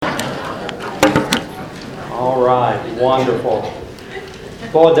All right, wonderful.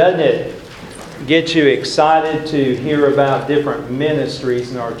 Boy, doesn't it get you excited to hear about different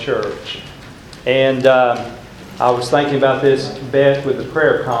ministries in our church? And I was thinking about this, Beth, with the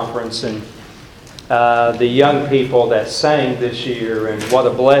prayer conference and the young people that sang this year, and what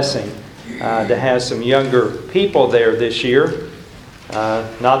a blessing to have some younger people there this year.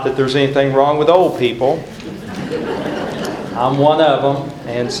 Not that there's anything wrong with old people. I'm one of them.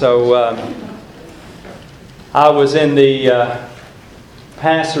 And so I was in the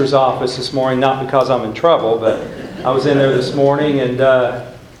pastor's office this morning, not because I'm in trouble, but I was in there this morning, and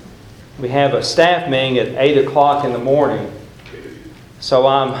we have a staff meeting at 8 o'clock in the morning. So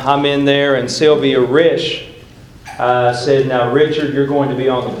I'm in there, and Sylvia Risch said, "Now, Richard, you're going to be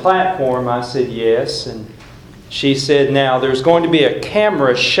on the platform." I said, "Yes." And she said, "Now, there's going to be a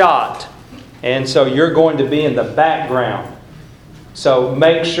camera shot, and so you're going to be in the background. So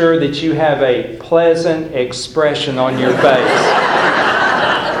make sure that you have a pleasant expression on your face."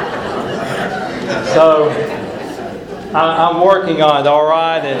 So I'm working on it, all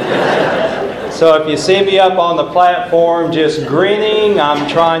right? And so if you see me up on the platform just grinning, I'm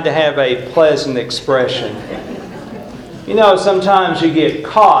trying to have a pleasant expression. You know, sometimes you get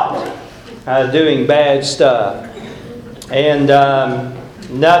caught doing bad stuff. And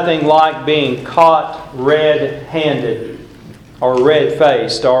nothing like being caught red-handed or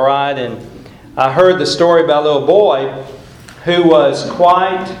red-faced, all right? And I heard the story about a little boy who was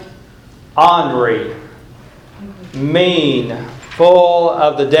quite ornery, mean, full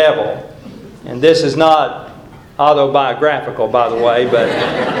of the devil. And this is not autobiographical, by the way, but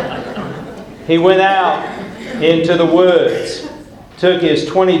he went out into the woods, took his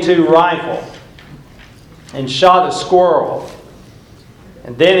 .22 rifle, and shot a squirrel.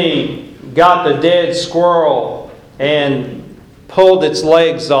 And then he got the dead squirrel and pulled its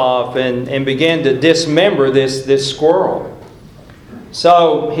legs off and began to dismember this squirrel.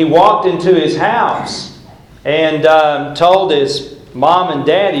 So he walked into his house and told his mom and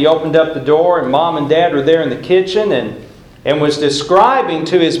dad. He opened up the door, and mom and dad were there in the kitchen, and was describing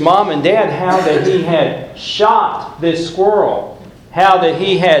to his mom and dad how that he had shot this squirrel, how that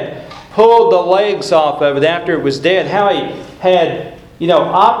he had pulled the legs off of it after it was dead, how he had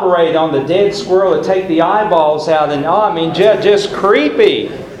operate on the dead squirrel to take the eyeballs out, and just creepy.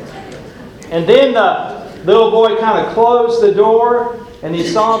 And then the little boy kind of closed the door, and he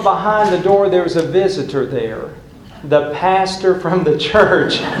saw behind the door there was a visitor there. The pastor from the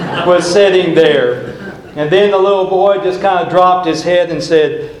church was sitting there. And then the little boy just kind of dropped his head and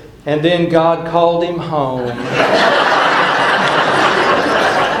said, "And then God called him home."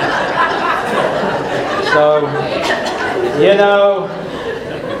 So,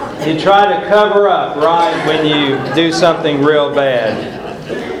 you try to cover up, right, when you do something real bad.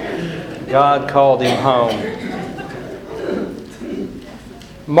 God called him home.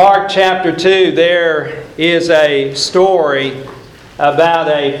 Mark chapter 2, there is a story about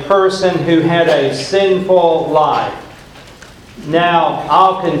a person who had a sinful life. Now,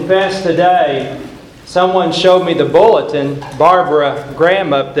 I'll confess today, someone showed me the bulletin, Barbara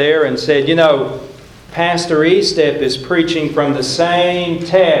Graham up there, and said, Pastor Estep is preaching from the same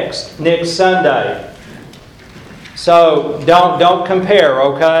text next Sunday. So don't compare,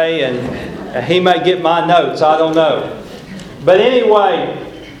 okay? And he may get my notes, I don't know. But anyway,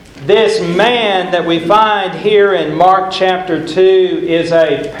 this man that we find here in Mark chapter 2 is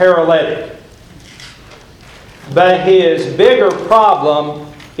a paralytic. But his bigger problem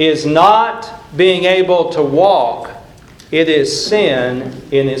is not being able to walk. It is sin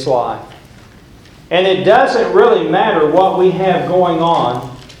in his life. And it doesn't really matter what we have going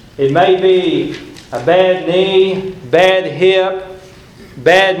on. It may be a bad knee, bad hip,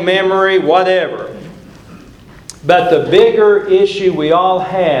 bad memory, whatever. But the bigger issue we all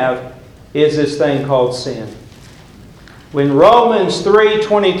have is this thing called sin. When Romans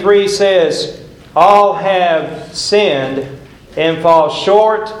 3:23 says, "All have sinned and fall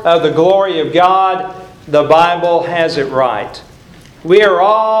short of the glory of God," the Bible has it right. We are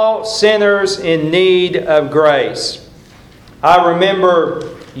all sinners in need of grace. I remember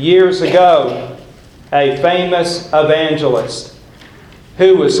years ago a famous evangelist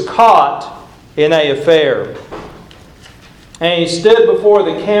who was caught in an affair. And he stood before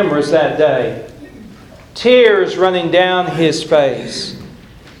the cameras that day, tears running down his face.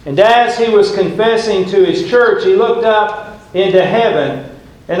 And as he was confessing to his church, he looked up into heaven.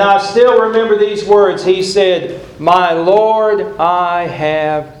 And I still remember these words. He said, "My Lord, I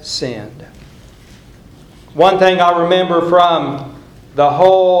have sinned." One thing I remember from the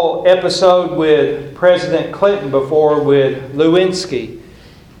whole episode with President Clinton before with Lewinsky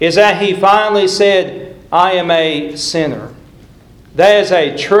is that he finally said, I am a sinner. That is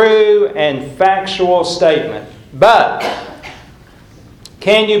a true and factual statement. But,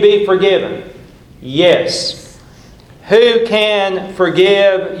 can you be forgiven? Yes. Who can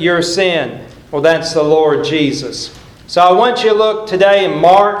forgive your sin? Well, that's the Lord Jesus. So I want you to look today in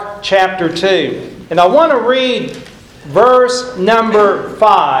Mark chapter 2. And I want to read verse number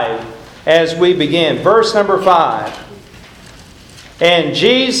 5 as we begin. Verse number 5. And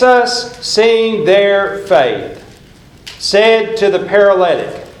Jesus, seeing their faith, said to the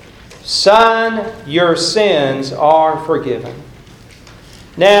paralytic, Son, your sins are forgiven.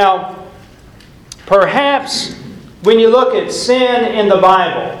 Now, perhaps when you look at sin in the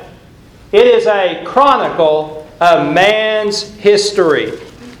Bible, it is a chronicle of man's history.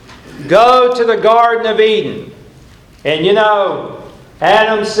 Go to the Garden of Eden, and you know,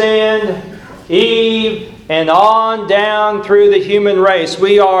 Adam sinned, Eve, and on down through the human race.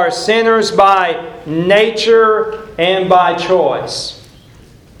 We are sinners by nature and by choice.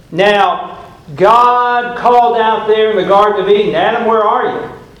 Now, God called out there in the Garden of Eden, Adam, where are you?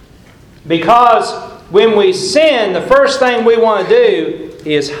 Because when we sin, the first thing we want to do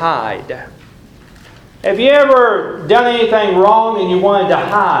is hide. Have you ever done anything wrong and you wanted to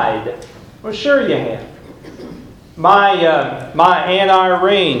hide? Well, sure you have. My Aunt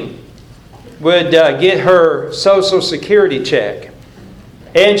Irene would get her Social Security check,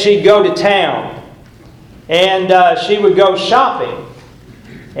 and she'd go to town, and she would go shopping,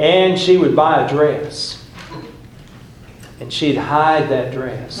 and she would buy a dress, and she'd hide that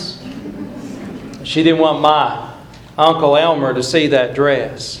dress. She didn't want my Uncle Elmer to see that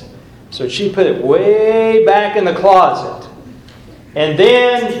dress, so she put it way back in the closet, and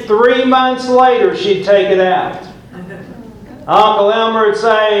then 3 months later she'd take it out. Uncle Elmer would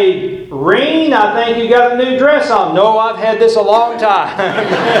say, Reen, I think you got a new dress on. No, I've had this a long time.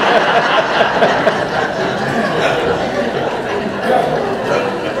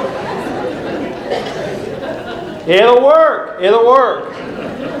 It'll work. It'll work.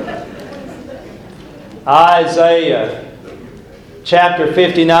 Isaiah chapter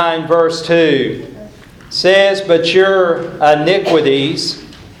 59 verse 2 says, But your iniquities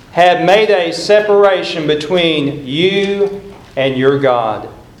have made a separation between you and your God,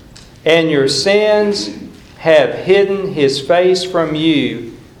 and your sins have hidden His face from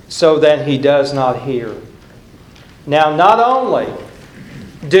you so that He does not hear. Now, not only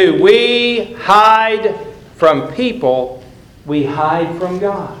do we hide from people, we hide from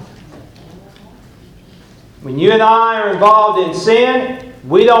God. When you and I are involved in sin,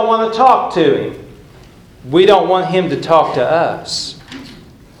 we don't want to talk to Him. We don't want Him to talk to us.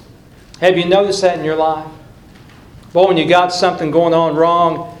 Have you noticed that in your life? Boy, when you got something going on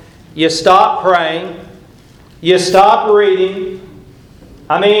wrong, you stop praying, you stop reading.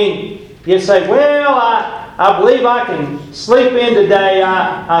 I mean, you say, well, I believe I can sleep in today.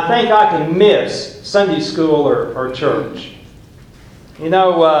 I think I can miss Sunday school or church. You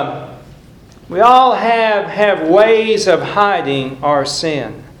know, we all have ways of hiding our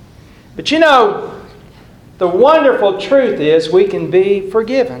sin. But you know, the wonderful truth is we can be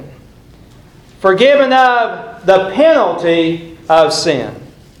forgiven. Forgiven of the penalty of sin.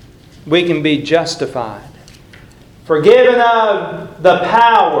 We can be justified. Forgiven of the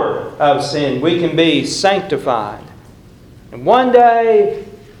power of sin. We can be sanctified. And one day,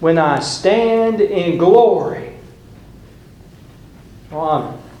 when I stand in glory, well,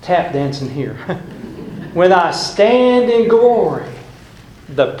 I'm tap dancing here. When I stand in glory,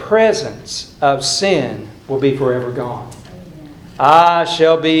 the presence of sin will be forever gone. I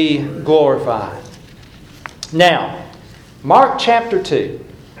shall be glorified. Now, Mark chapter 2.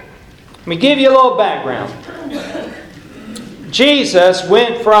 Let me give you a little background. Jesus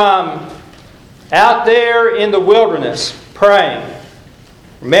went from out there in the wilderness praying.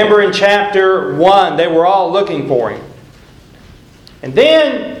 Remember in chapter 1, they were all looking for Him. And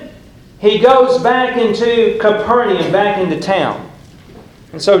then He goes back into Capernaum, back into town.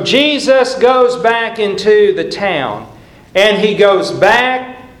 And so Jesus goes back into the town. And He goes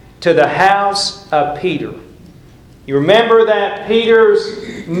back to the house of Peter. You remember that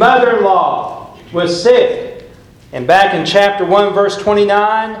Peter's mother-in-law was sick. And back in chapter 1, verse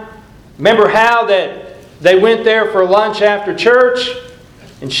 29, remember how that they went there for lunch after church?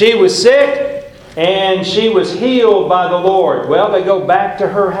 And she was sick, and she was healed by the Lord. Well, they go back to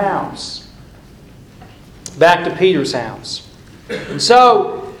her house. Back to Peter's house. And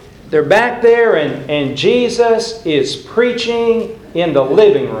so they're back there, and Jesus is preaching in the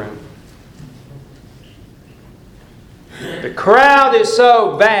living room. The crowd is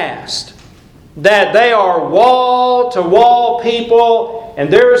so vast that they are wall-to-wall people,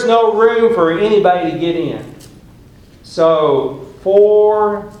 And there is no room for anybody to get in. So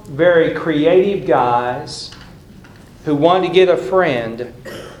 4 very creative guys who wanted to get a friend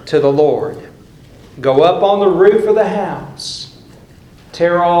to the Lord go up on the roof of the house,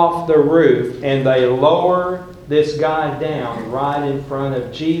 tear off the roof, and they lower this guy down right in front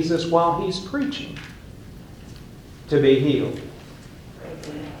of Jesus while he's preaching to be healed.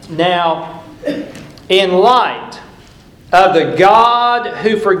 Now, in light of the God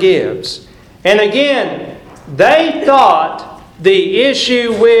who forgives, and again, they thought the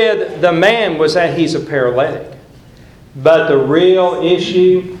issue with the man was that he's a paralytic. But the real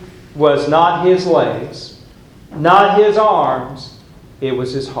issue was not his legs, not his arms, it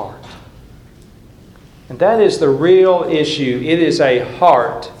was his heart. And that is the real issue. It is a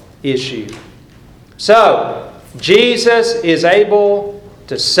heart issue. So, Jesus is able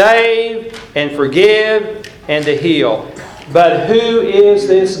to save and forgive and to heal. But who is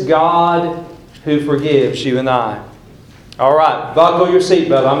this God who forgives you and I? All right, buckle your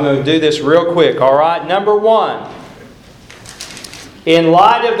seatbelt. I'm going to do this real quick. All right, number 1. In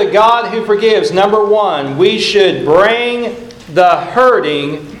light of the God who forgives, number 1, we should bring the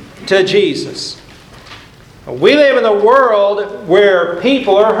hurting to Jesus. We live in a world where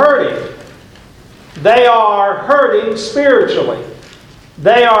people are hurting. They are hurting spiritually.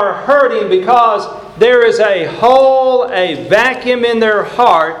 They are hurting because there is a hole, a vacuum in their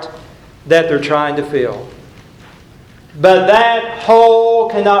heart that they're trying to fill. But that hole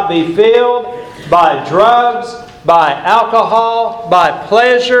cannot be filled by drugs, by alcohol, by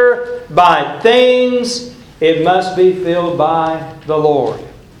pleasure, by things. It must be filled by the Lord.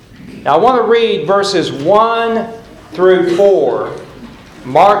 Now I want to read verses 1 through 4.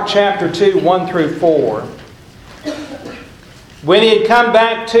 Mark chapter 2, 1 through 4. When he had come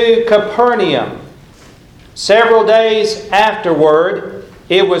back to Capernaum, several days afterward,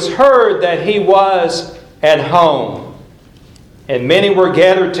 it was heard that he was at home. And many were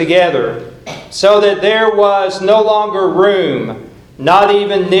gathered together, so that there was no longer room, not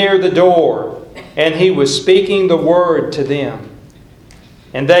even near the door. And he was speaking the word to them.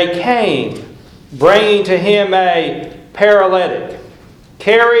 And they came, bringing to him a paralytic,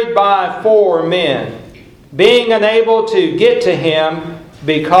 carried by 4 men. Being unable to get to him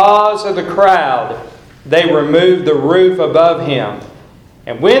because of the crowd, they removed the roof above him.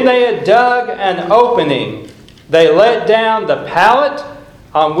 And when they had dug an opening, they let down the pallet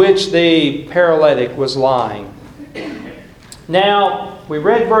on which the paralytic was lying. Now, we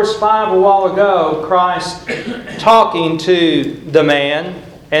read verse 5 a while ago, Christ talking to the man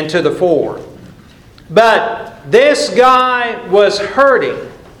and to the 4. But this guy was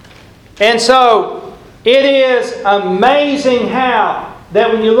hurting. And so, it is amazing how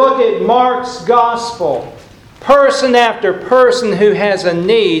that when you look at Mark's Gospel, person after person who has a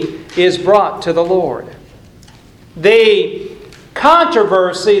need is brought to the Lord. The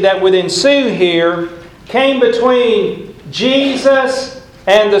controversy that would ensue here came between Jesus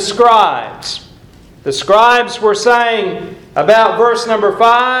and the scribes. The scribes were saying about verse number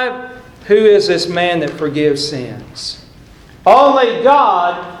 5, who is this man that forgives sins? Only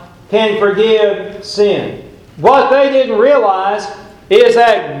God can forgive sin. What they didn't realize is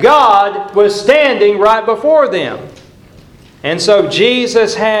that God was standing right before them. And so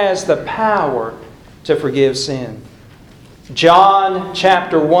Jesus has the power to forgive sin. John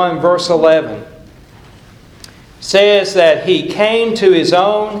chapter 1 verse 11 says that he came to his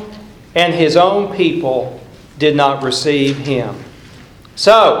own and his own people did not receive him.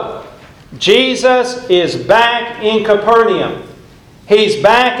 So, Jesus is back in Capernaum. He's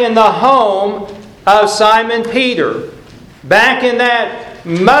back in the home of Simon Peter. Back in that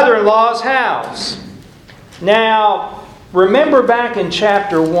mother-in-law's house. Now, remember back in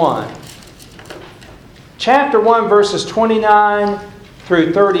chapter 1. Chapter 1 verses 29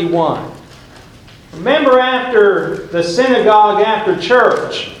 through 31. Remember after the synagogue, after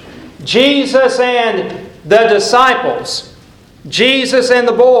church, Jesus and the disciples, Jesus and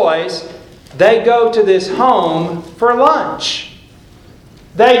the boys, they go to this home for lunch.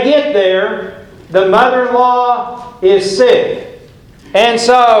 They get there, the mother-in-law is sick. And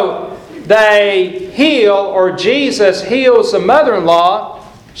so they heal, or Jesus heals the mother-in-law.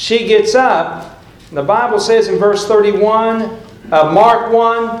 She gets up. The Bible says in verse 31 of Mark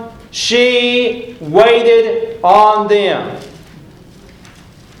 1, she waited on them.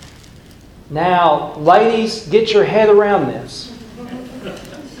 Now, ladies, get your head around this.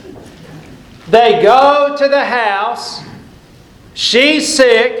 They go to the house. She's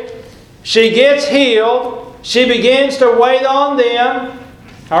sick. She gets healed. She begins to wait on them.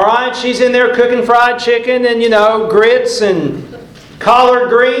 All right, she's in there cooking fried chicken and, grits and collard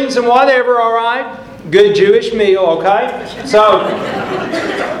greens and whatever, all right? Good Jewish meal, okay? So,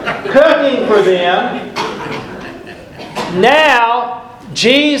 cooking for them. Now,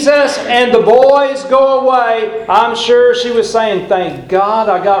 Jesus and the boys go away. I'm sure she was saying, thank God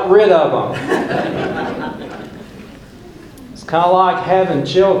I got rid of them. It's kind of like having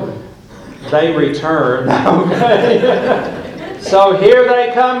children. They return. Okay? So here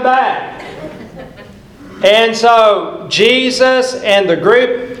they come back. And so Jesus and the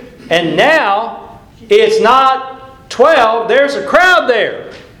group, and now it's not 12, there's a crowd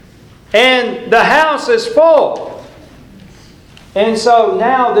there. And the house is full. And so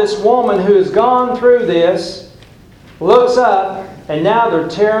now this woman who has gone through this looks up, and now they're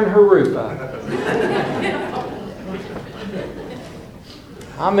tearing her roof up.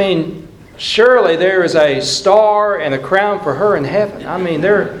 I mean, surely there is a star and a crown for her in heaven. I mean,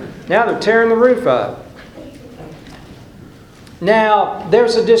 now they're tearing the roof up. Now,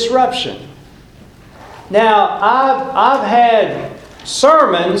 there's a disruption. Now, I've had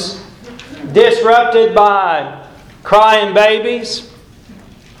sermons disrupted by crying babies,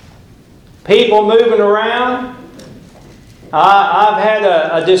 people moving around. I've had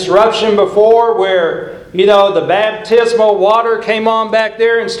a disruption before where, the baptismal water came on back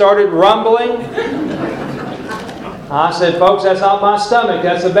there and started rumbling. I said, folks, that's not my stomach,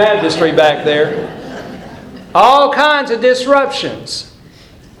 that's the baptistry back there. All kinds of disruptions.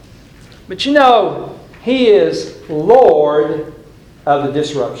 But He is Lord of the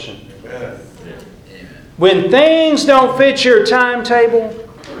disruption. Amen. When things don't fit your timetable,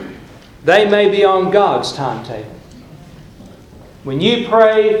 they may be on God's timetable. When you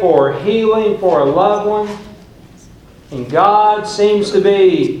pray for healing for a loved one, and God seems to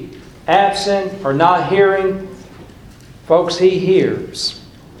be absent or not hearing, folks, He hears.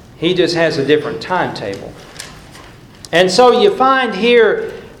 He just has a different timetable. And so you find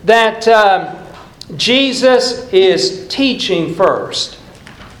here that Jesus is teaching first.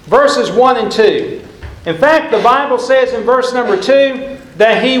 Verses 1 and 2. In fact, the Bible says in verse number 2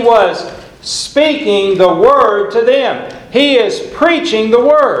 that He was speaking the Word to them. He is preaching the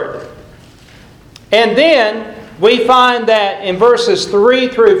Word. And then we find that in verses 3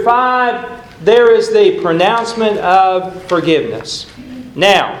 through 5, there is the pronouncement of forgiveness.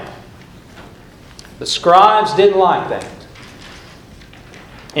 Now, the scribes didn't like that.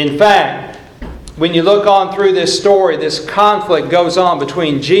 In fact, when you look on through this story, this conflict goes on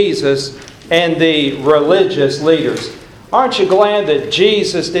between Jesus and the religious leaders. Aren't you glad that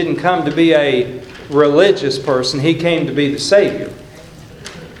Jesus didn't come to be a religious person? He came to be the Savior.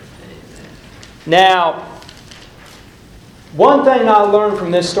 Now, one thing I learned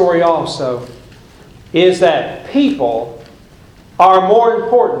from this story also is that people are more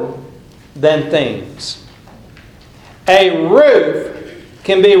important than things. A roof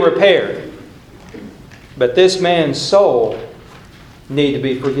can be repaired, but this man's soul needs to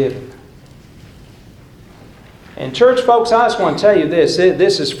be forgiven. And church folks, I just want to tell you this.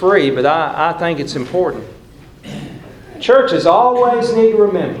 This is free, but I think it's important. Churches always need to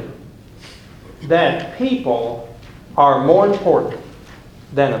remember that people are more important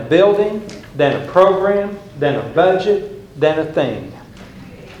than a building, than a program, than a budget, than a thing.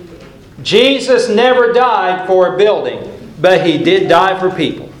 Jesus never died for a building, but He did die for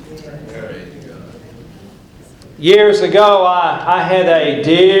people. Years ago, I had a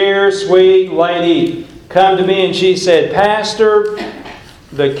dear, sweet lady come to me and she said, Pastor,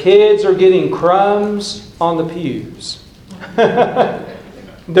 the kids are getting crumbs on the pews.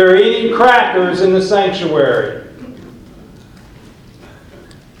 They're eating crackers in the sanctuary.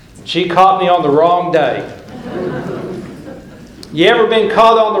 She caught me on the wrong day. You ever been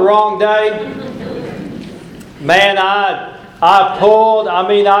caught on the wrong day? Man, I pulled,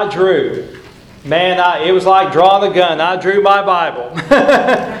 I drew. Man, it was like drawing a gun. I drew my Bible.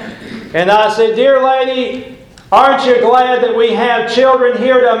 And I said, dear lady, aren't you glad that we have children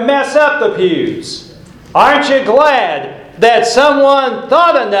here to mess up the pews? Aren't you glad that someone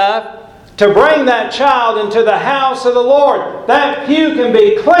thought enough to bring that child into the house of the Lord? That pew can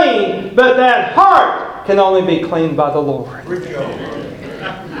be clean, but that heart can only be cleaned by the Lord.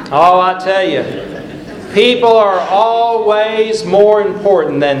 Oh, I tell you, people are always more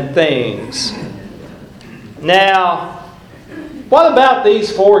important than things. Now, what about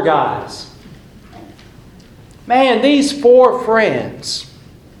these four guys? Man, these four friends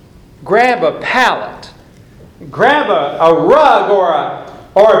grab a pallet, grab a rug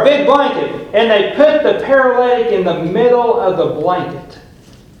or a big blanket, and they put the paralytic in the middle of the blanket,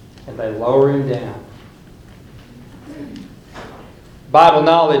 and they lower him down. Bible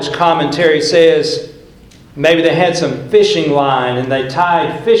Knowledge Commentary says, Maybe they had some fishing line and they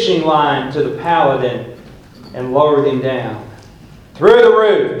tied fishing line to the pallet and lowered him down. Through the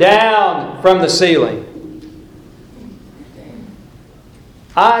roof, down from the ceiling.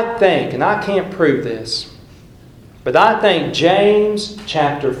 I think, and I can't prove this, but I think James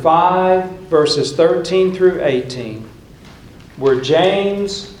chapter 5, verses 13 through 18, where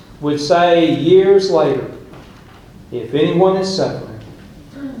James would say years later, if anyone is suffering,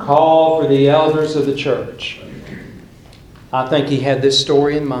 call for the elders of the church. I think he had this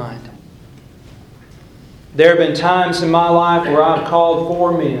story in mind. There have been times in my life where I've called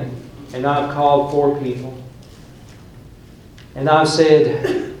 4 men and I've called 4 people. And I've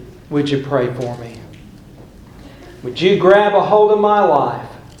said, would you pray for me? Would you grab a hold of my life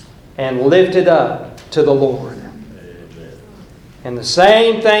and lift it up to the Lord? And the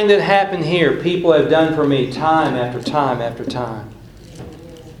same thing that happened here, people have done for me time after time after time.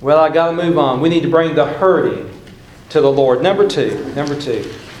 Well, I got to move on. We need to bring the hurting to the Lord. Number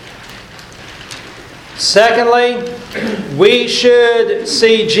two. Secondly, we should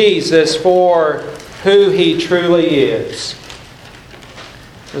see Jesus for who He truly is.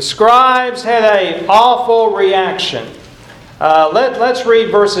 The scribes had an awful reaction. Let's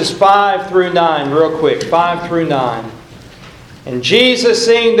read verses 5 through 9 real quick. 5 through 9. And Jesus,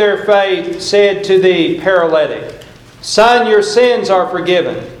 seeing their faith, said to the paralytic, Son, your sins are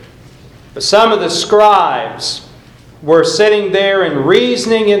forgiven. But some of the scribes were sitting there and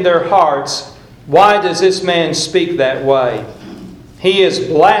reasoning in their hearts, why does this man speak that way? He is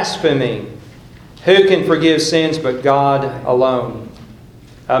blaspheming. Who can forgive sins but God alone?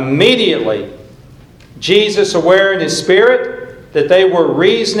 Immediately, Jesus, aware in His Spirit that they were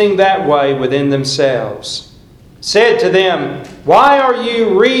reasoning that way within themselves, said to them, Why are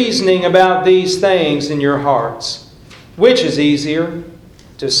you reasoning about these things in your hearts? Which is easier,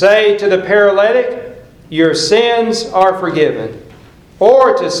 to say to the paralytic, Your sins are forgiven,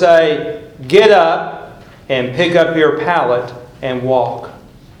 or to say, Get up and pick up your pallet and walk?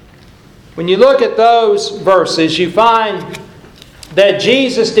 When you look at those verses, you find that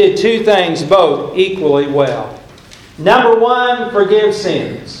Jesus did 2 things both equally well. Number 1, forgive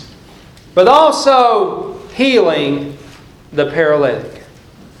sins, but also healing the paralytic.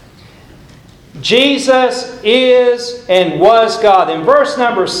 Jesus is and was God. In verse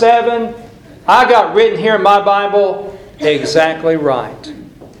number 7, I got written here in my Bible, exactly right.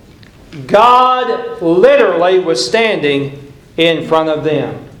 God literally was standing in front of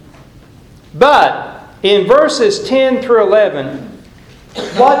them. But in verses 10 through 11,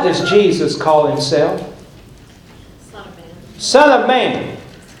 what does Jesus call Himself? Son of Man. Son of Man.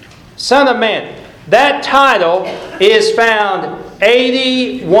 Son of Man. That title is found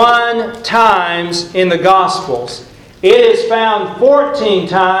 81 times in the Gospels. It is found 14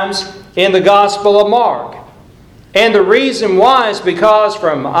 times in the Gospel of Mark. And the reason why is because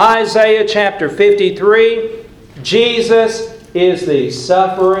from Isaiah chapter 53, Jesus is the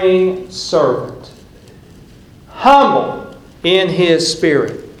suffering servant, humble in His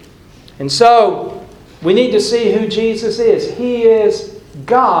spirit. And so, we need to see who Jesus is. He is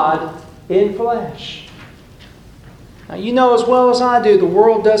God in flesh. Now, you know as well as I do, the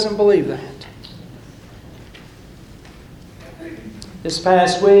world doesn't believe that. This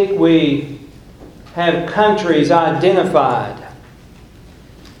past week, we have countries identified.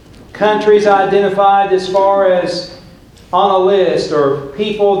 Countries identified as far as on a list, or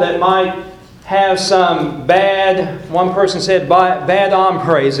people that might have some bad, one person said, bad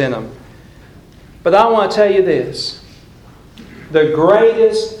hombres in them. But I want to tell you this. The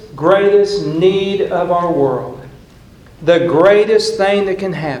greatest need of our world, the greatest thing that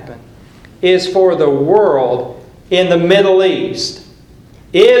can happen, is for the world in the Middle East,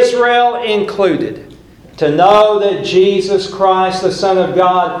 Israel included, to know that Jesus Christ, the Son of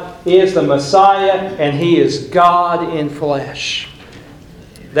God, is the Messiah and He is God in flesh.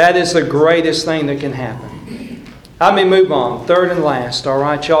 That is the greatest thing that can happen. Let me move on. Third and last. All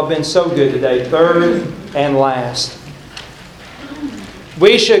right, y'all been so good today. Third and last.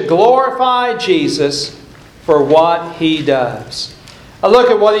 We should glorify Jesus for what He does. Now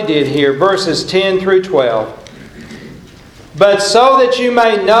look at what He did here, verses 10 through 12. But so that you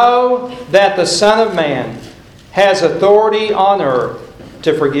may know that the Son of Man has authority on earth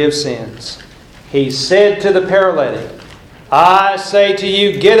to forgive sins, He said to the paralytic, I say to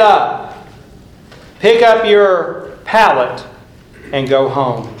you, get up, pick up your pallet, and go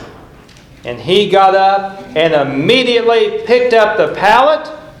home. And he got up and immediately picked up the pallet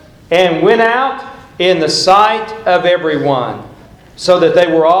and went out in the sight of everyone, so that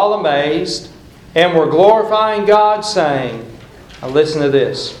they were all amazed and were glorifying God, saying, now listen to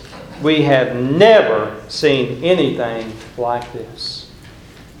this, We have never seen anything like this.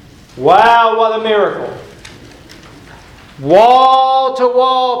 Wow, what a miracle.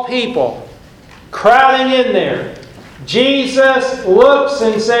 Wall-to-wall people crowding in there. Jesus looks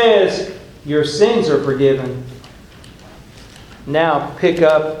and says, "Your sins are forgiven. Now pick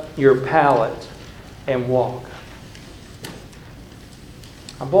up your pallet and walk."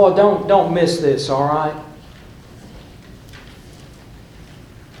 Now, boy, don't miss this, all right?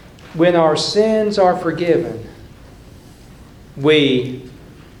 When our sins are forgiven, we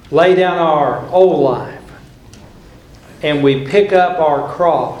lay down our old life and we pick up our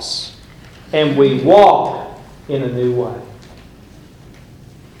cross and we walk in a new way.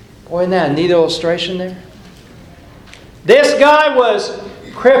 Boy, isn't that a neat illustration there? This guy was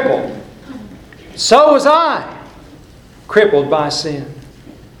crippled. So was I, crippled by sin.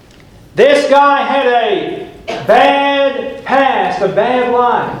 This guy had a bad past, a bad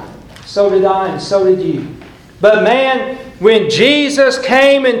life. So did I, and so did you. But man, when Jesus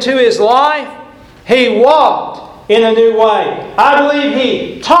came into his life, he walked in a new way. I believe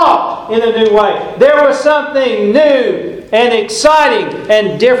he talked in a new way. There was something new and exciting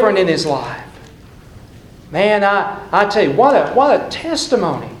and different in his life. Man, I tell you, what a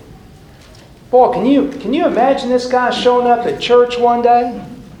testimony. Boy, can you imagine this guy showing up at church one day?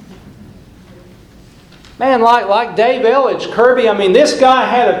 Man, like Dave Elledge, Kirby, I mean, this guy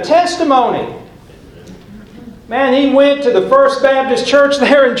had a testimony. Man, he went to the First Baptist Church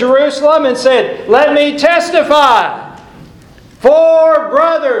there in Jerusalem and said, "Let me testify. 4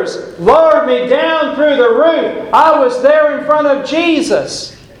 brothers lowered me down through the roof. I was there in front of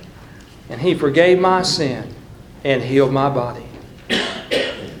Jesus. And He forgave my sin and healed my body."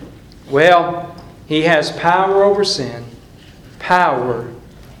 Well, He has power over sin, power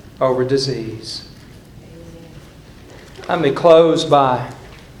over disease. Let me close by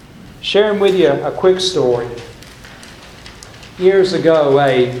sharing with you a quick story. Years ago,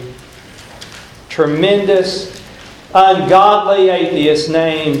 a tremendous, ungodly atheist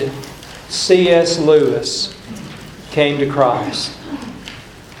named C.S. Lewis came to Christ.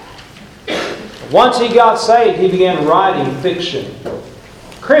 Once he got saved, he began writing fiction,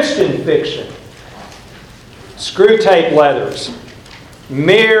 Christian fiction, Screwtape Letters,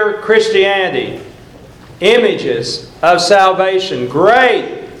 Mere Christianity, Images of Salvation,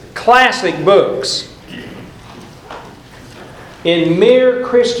 great classic books. In Mere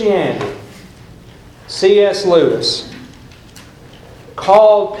Christianity, C.S. Lewis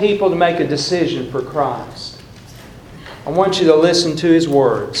called people to make a decision for Christ. I want you to listen to his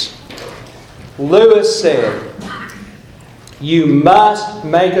words. Lewis said, "You must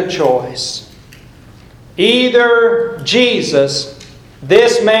make a choice. Either Jesus,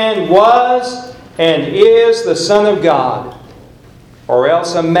 this man was and is the Son of God, or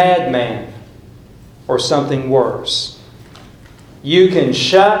else a madman, or something worse. You can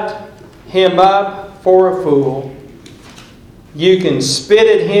shut him up for a fool. You can spit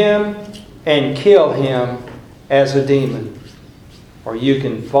at him and kill him as a demon. Or you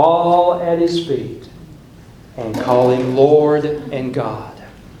can fall at his feet and call him Lord and God."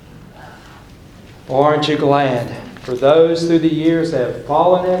 Or aren't you glad for those through the years that have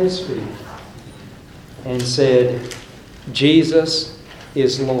fallen at his feet and said, "Jesus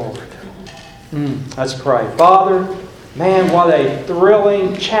is Lord"? Let's pray. Father, man, what a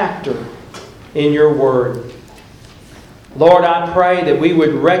thrilling chapter in your Word. Lord, I pray that we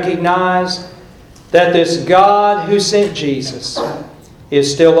would recognize that this God who sent Jesus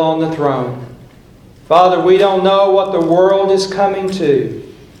is still on the throne. Father, we don't know what the world is coming to,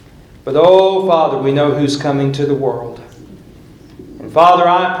 but oh, Father, we know who's coming to the world. And Father,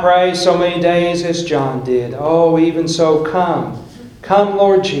 I pray so many days as John did, oh, even so, come,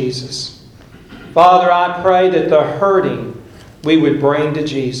 Lord Jesus. Father, I pray that the hurting we would bring to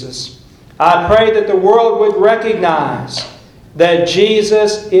Jesus. I pray that the world would recognize that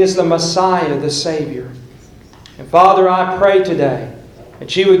Jesus is the Messiah, the Savior. And Father, I pray today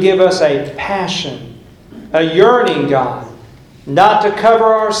that you would give us a passion, a yearning, God, not to cover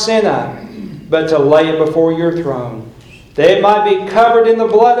our sin up, but to lay it before your throne, that it might be covered in the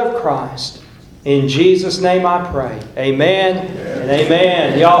blood of Christ. In Jesus' name I pray. Amen and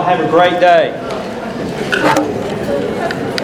amen. Y'all have a great day.